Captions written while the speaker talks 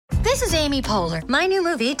This is Amy Poehler. My new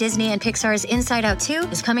movie, Disney and Pixar's Inside Out 2,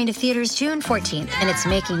 is coming to theaters June 14th, and it's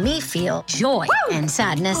making me feel joy and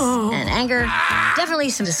sadness and anger, definitely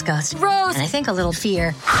some disgust, and I think a little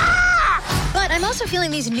fear. But I'm also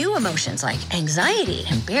feeling these new emotions like anxiety,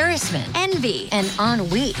 embarrassment, envy, and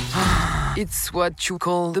ennui. It's what you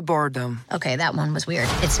call the boredom. Okay, that one was weird.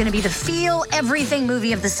 It's gonna be the feel everything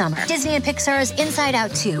movie of the summer. Disney and Pixar's Inside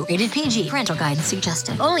Out 2, rated PG. Parental guidance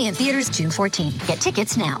suggested. Only in theaters June 14th. Get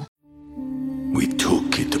tickets now. We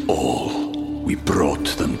took it all. We brought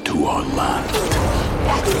them to our land.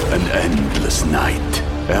 An endless night,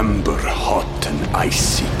 ember hot and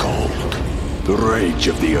icy cold. The rage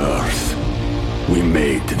of the earth. We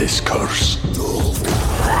made this curse.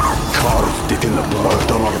 Carved it in the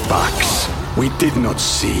blood on our backs. We did not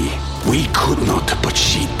see. We could not, but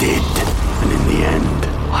she did. And in the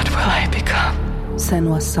end... What will I become?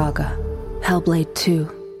 Senua's Saga. Hellblade 2.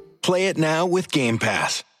 Play it now with Game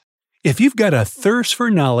Pass. If you've got a thirst for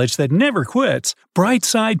knowledge that never quits,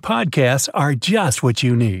 Brightside Podcasts are just what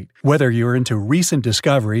you need. Whether you're into recent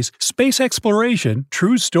discoveries, space exploration,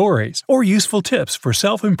 true stories, or useful tips for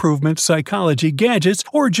self-improvement, psychology, gadgets,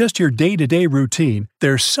 or just your day-to-day routine,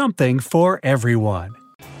 there's something for everyone.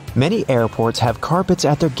 Many airports have carpets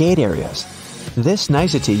at their gate areas. This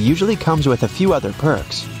nicety usually comes with a few other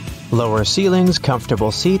perks: lower ceilings,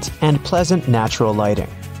 comfortable seats, and pleasant natural lighting.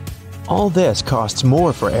 All this costs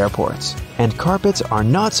more for airports, and carpets are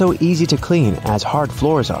not so easy to clean as hard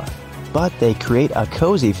floors are, but they create a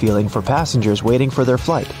cozy feeling for passengers waiting for their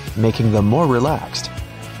flight, making them more relaxed.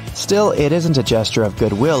 Still, it isn't a gesture of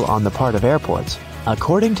goodwill on the part of airports.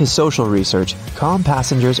 According to social research, calm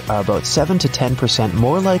passengers are about 7 to 10%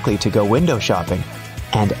 more likely to go window shopping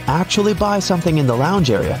and actually buy something in the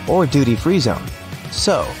lounge area or duty-free zone.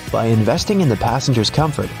 So, by investing in the passenger's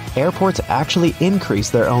comfort, airports actually increase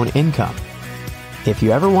their own income. If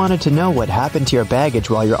you ever wanted to know what happened to your baggage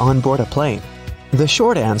while you're on board a plane, the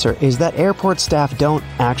short answer is that airport staff don't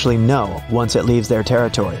actually know once it leaves their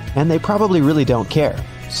territory, and they probably really don't care.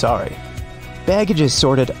 Sorry. Baggage is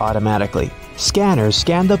sorted automatically. Scanners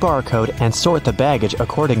scan the barcode and sort the baggage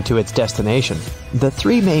according to its destination. The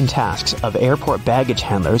three main tasks of airport baggage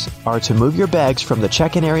handlers are to move your bags from the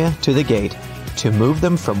check-in area to the gate, to move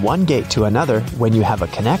them from one gate to another when you have a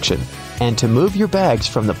connection, and to move your bags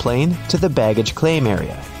from the plane to the baggage claim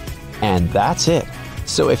area. And that's it.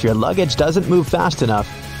 So if your luggage doesn't move fast enough,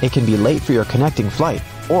 it can be late for your connecting flight,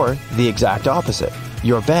 or the exact opposite.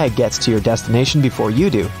 Your bag gets to your destination before you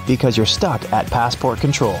do because you're stuck at passport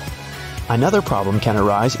control. Another problem can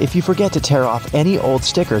arise if you forget to tear off any old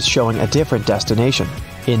stickers showing a different destination.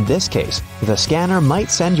 In this case, the scanner might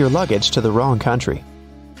send your luggage to the wrong country.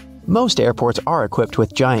 Most airports are equipped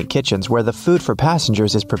with giant kitchens where the food for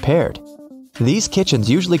passengers is prepared. These kitchens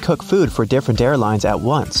usually cook food for different airlines at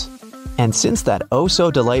once. And since that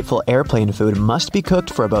oh-so-delightful airplane food must be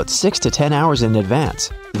cooked for about 6 to 10 hours in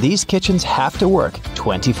advance, these kitchens have to work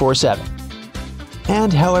 24/7.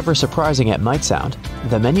 And however surprising it might sound,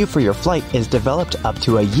 the menu for your flight is developed up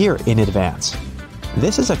to a year in advance.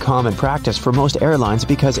 This is a common practice for most airlines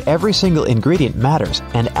because every single ingredient matters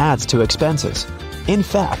and adds to expenses. In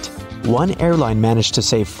fact, one airline managed to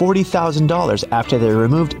save $40,000 after they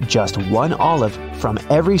removed just one olive from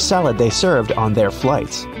every salad they served on their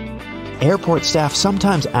flights. Airport staff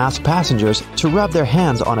sometimes ask passengers to rub their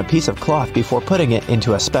hands on a piece of cloth before putting it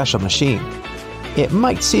into a special machine. It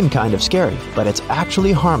might seem kind of scary, but it's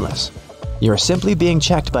actually harmless. You're simply being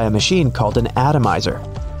checked by a machine called an atomizer.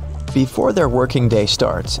 Before their working day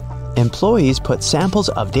starts, employees put samples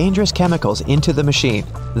of dangerous chemicals into the machine.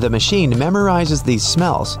 The machine memorizes these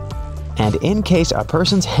smells, and in case a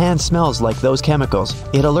person's hand smells like those chemicals,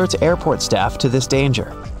 it alerts airport staff to this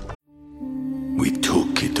danger. We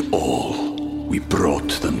took it all. We brought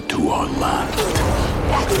them to our land.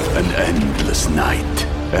 An endless night,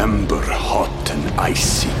 ember hot and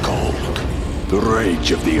icy cold. The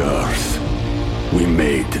rage of the earth. We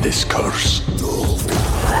made this curse.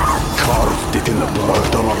 Carved it in the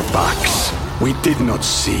blood on our backs. We did not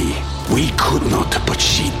see. We could not, but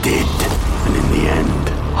she did. And in the end...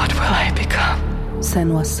 What will I become?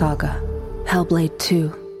 Senua's Saga. Hellblade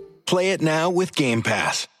 2. Play it now with Game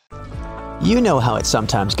Pass. You know how it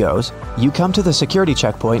sometimes goes. You come to the security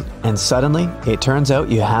checkpoint, and suddenly, it turns out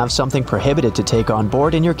you have something prohibited to take on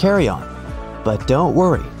board in your carry-on. But don't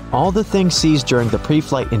worry. All the things seized during the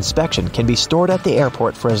pre-flight inspection can be stored at the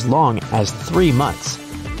airport for as long as 3 months.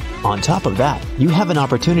 On top of that, you have an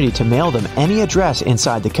opportunity to mail them any address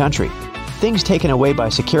inside the country. Things taken away by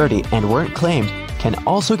security and weren't claimed can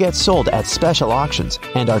also get sold at special auctions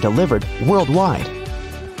and are delivered worldwide.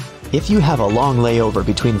 If you have a long layover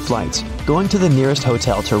between flights, going to the nearest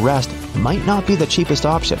hotel to rest might not be the cheapest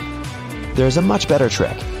option. There's a much better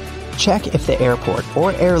trick. Check if the airport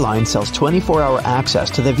or airline sells 24-hour access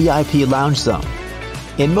to the VIP lounge zone.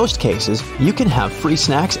 In most cases, you can have free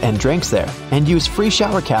snacks and drinks there and use free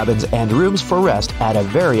shower cabins and rooms for rest at a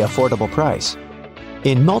very affordable price.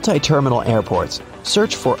 In multi-terminal airports,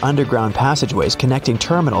 search for underground passageways connecting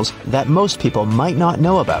terminals that most people might not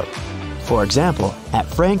know about. For example, at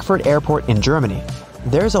Frankfurt Airport in Germany,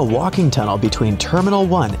 there's a walking tunnel between Terminal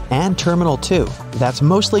 1 and Terminal 2 that's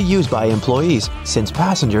mostly used by employees since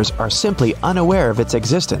passengers are simply unaware of its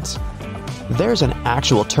existence. There's an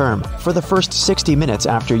actual term for the first 60 minutes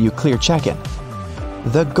after you clear check-in.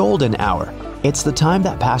 The golden hour. It's the time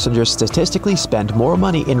that passengers statistically spend more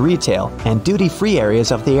money in retail and duty-free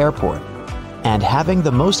areas of the airport. And having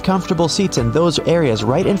the most comfortable seats in those areas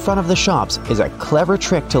right in front of the shops is a clever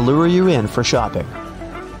trick to lure you in for shopping.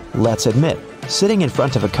 Let's admit, sitting in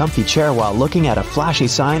front of a comfy chair while looking at a flashy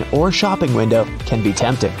sign or shopping window can be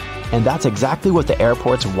tempting, and that's exactly what the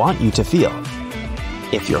airports want you to feel.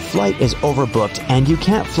 If your flight is overbooked and you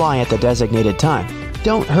can't fly at the designated time,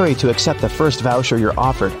 don't hurry to accept the first voucher you're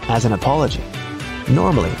offered as an apology.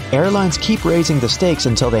 Normally, airlines keep raising the stakes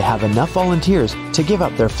until they have enough volunteers to give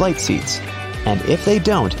up their flight seats. And if they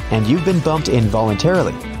don't, and you've been bumped in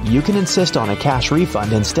voluntarily, you can insist on a cash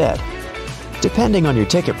refund instead. Depending on your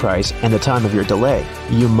ticket price and the time of your delay,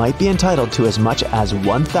 you might be entitled to as much as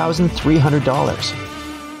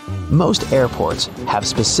 $1,300. Most airports have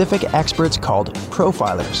specific experts called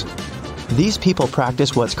profilers. These people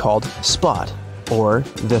practice what's called SPOT, or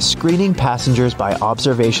the Screening Passengers by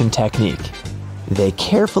Observation technique. They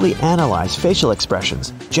carefully analyze facial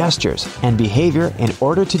expressions, gestures, and behavior in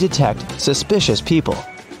order to detect suspicious people.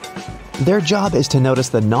 Their job is to notice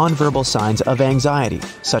the nonverbal signs of anxiety,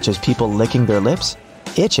 such as people licking their lips,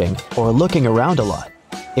 itching, or looking around a lot.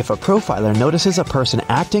 If a profiler notices a person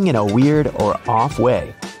acting in a weird or off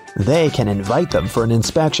way, they can invite them for an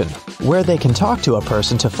inspection, where they can talk to a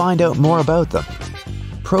person to find out more about them.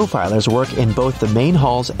 Profilers work in both the main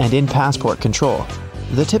halls and in passport control.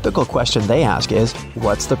 The typical question they ask is,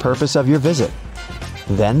 "What's the purpose of your visit?"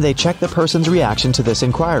 Then they check the person's reaction to this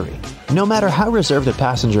inquiry. No matter how reserved a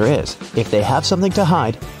passenger is, if they have something to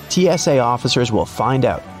hide, TSA officers will find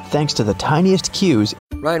out, thanks to the tiniest cues.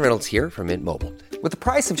 Ryan Reynolds here from Mint Mobile. With the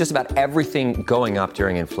price of just about everything going up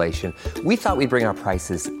during inflation, we thought we'd bring our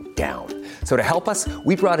prices down. So to help us,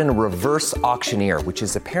 we brought in a reverse auctioneer, which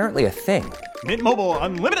is apparently a thing. Mint Mobile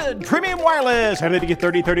Unlimited Premium Wireless. How to get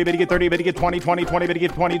 30, 30, bit to get 30, bit to get 20, 20, 20, bit to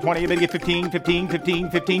get 20, 20, bit to get 15, 15,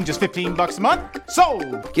 15, 15, just $15 a month?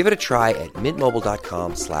 Sold! Give it a try at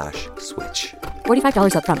mintmobile.com/switch.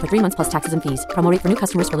 $45 up front for 3 months plus taxes and fees. Promo rate for new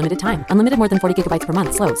customers for limited time. Unlimited more than 40 gigabytes per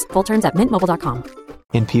month. Slows full terms at mintmobile.com.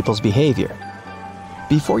 In people's behavior.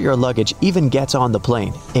 Before your luggage even gets on the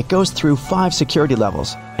plane, it goes through 5 security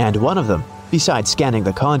levels, and one of them, besides scanning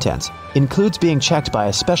the contents, includes being checked by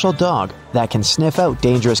a special dog that can sniff out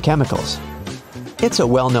dangerous chemicals. It's a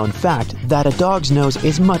well-known fact that a dog's nose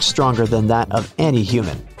is much stronger than that of any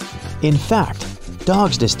human. In fact,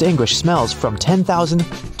 dogs distinguish smells from 10,000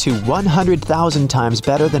 to 100,000 times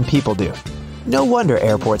better than people do. No wonder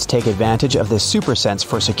airports take advantage of this super sense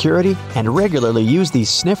for security and regularly use these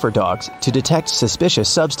sniffer dogs to detect suspicious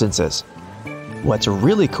substances. What's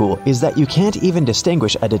really cool is that you can't even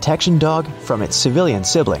distinguish a detection dog from its civilian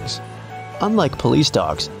siblings. Unlike police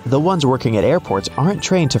dogs, the ones working at airports aren't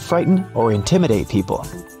trained to frighten or intimidate people.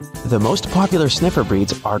 The most popular sniffer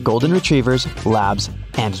breeds are Golden Retrievers, Labs,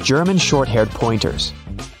 and German short-haired pointers.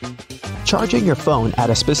 Charging your phone at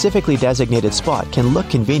a specifically designated spot can look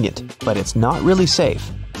convenient, but it's not really safe.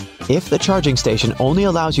 If the charging station only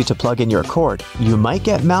allows you to plug in your cord, you might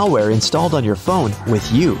get malware installed on your phone with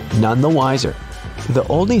you none the wiser. The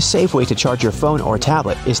only safe way to charge your phone or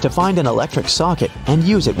tablet is to find an electric socket and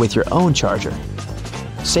use it with your own charger.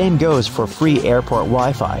 Same goes for free airport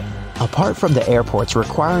Wi-Fi, apart from the airports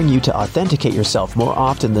requiring you to authenticate yourself more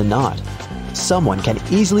often than not. Someone can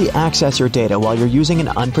easily access your data while you're using an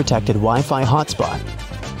unprotected Wi-Fi hotspot.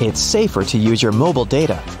 It's safer to use your mobile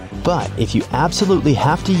data, but if you absolutely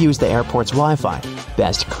have to use the airport's Wi-Fi,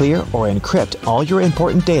 best clear or encrypt all your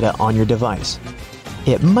important data on your device.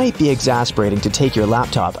 It might be exasperating to take your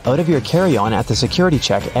laptop out of your carry-on at the security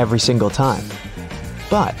check every single time.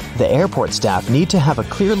 But the airport staff need to have a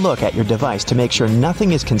clear look at your device to make sure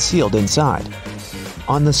nothing is concealed inside.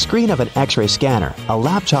 On the screen of an X-ray scanner, a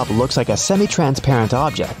laptop looks like a semi-transparent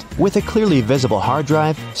object with a clearly visible hard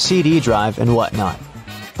drive, CD drive, and whatnot.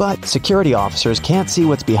 But security officers can't see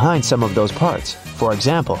what's behind some of those parts. For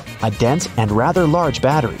example, a dense and rather large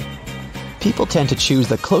battery. people tend to choose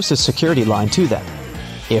the closest security line to them.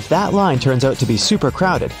 If that line turns out to be super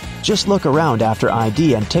crowded, just look around after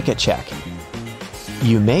ID and ticket check.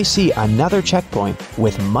 You may see another checkpoint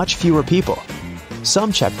with much fewer people.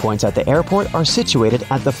 Some checkpoints at the airport are situated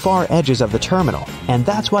at the far edges of the terminal, and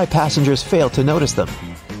that's why passengers fail to notice them.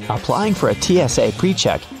 Applying for a TSA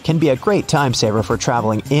PreCheck can be a great time saver for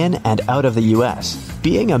traveling in and out of the US.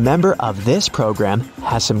 Being a member of this program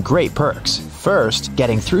has some great perks. First,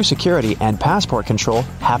 getting through security and passport control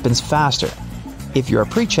happens faster. If you're a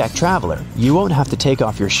PreCheck traveler, you won't have to take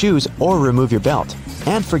off your shoes or remove your belt.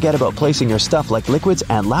 And forget about placing your stuff like liquids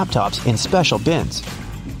and laptops in special bins.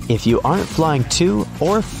 If you aren't flying to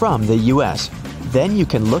or from the US, then you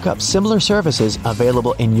can look up similar services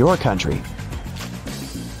available in your country.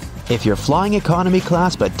 If you're flying economy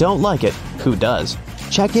class but don't like it, who does?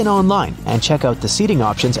 Check in online and check out the seating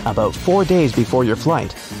options about 4 days before your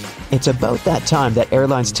flight. It's about that time that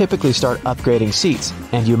airlines typically start upgrading seats,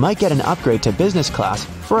 and you might get an upgrade to business class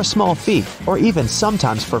for a small fee or even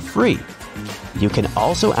sometimes for free. You can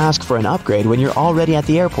also ask for an upgrade when you're already at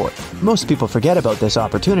the airport. Most people forget about this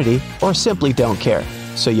opportunity or simply don't care,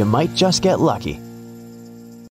 so you might just get lucky.